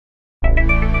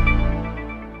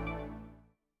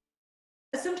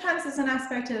sometimes there's an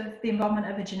aspect of the involvement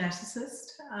of a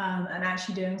geneticist and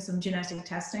actually doing some genetic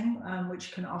testing,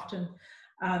 which can often,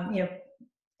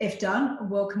 if done,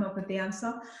 will come up with the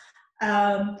answer.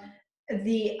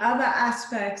 The other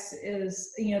aspects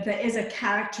is, there is a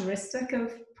characteristic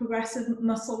of progressive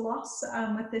muscle loss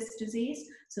with this disease.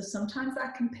 So sometimes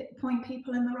that can point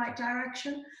people in the right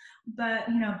direction. But,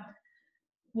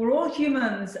 we're all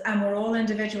humans and we're all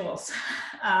individuals.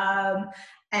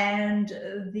 And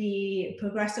the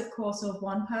progressive course of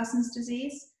one person's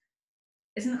disease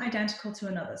isn't identical to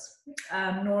another's,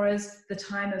 nor is the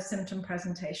time of symptom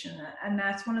presentation. And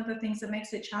that's one of the things that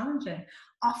makes it challenging.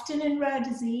 Often in rare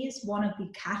disease, one of the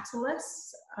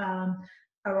catalysts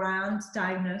around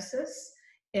diagnosis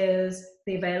is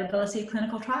the availability of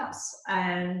clinical trials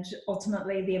and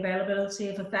ultimately the availability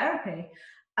of a therapy.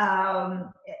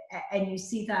 And you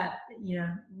see that,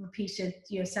 repeated,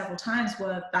 several times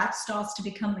where that starts to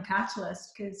become the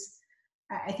catalyst, because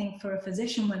I think for a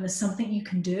physician, when there's something you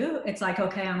can do, it's like,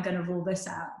 okay, I'm going to rule this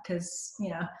out because,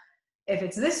 if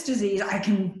it's this disease, I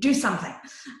can do something.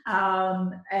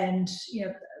 And,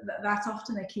 that's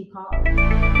often a key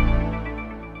part.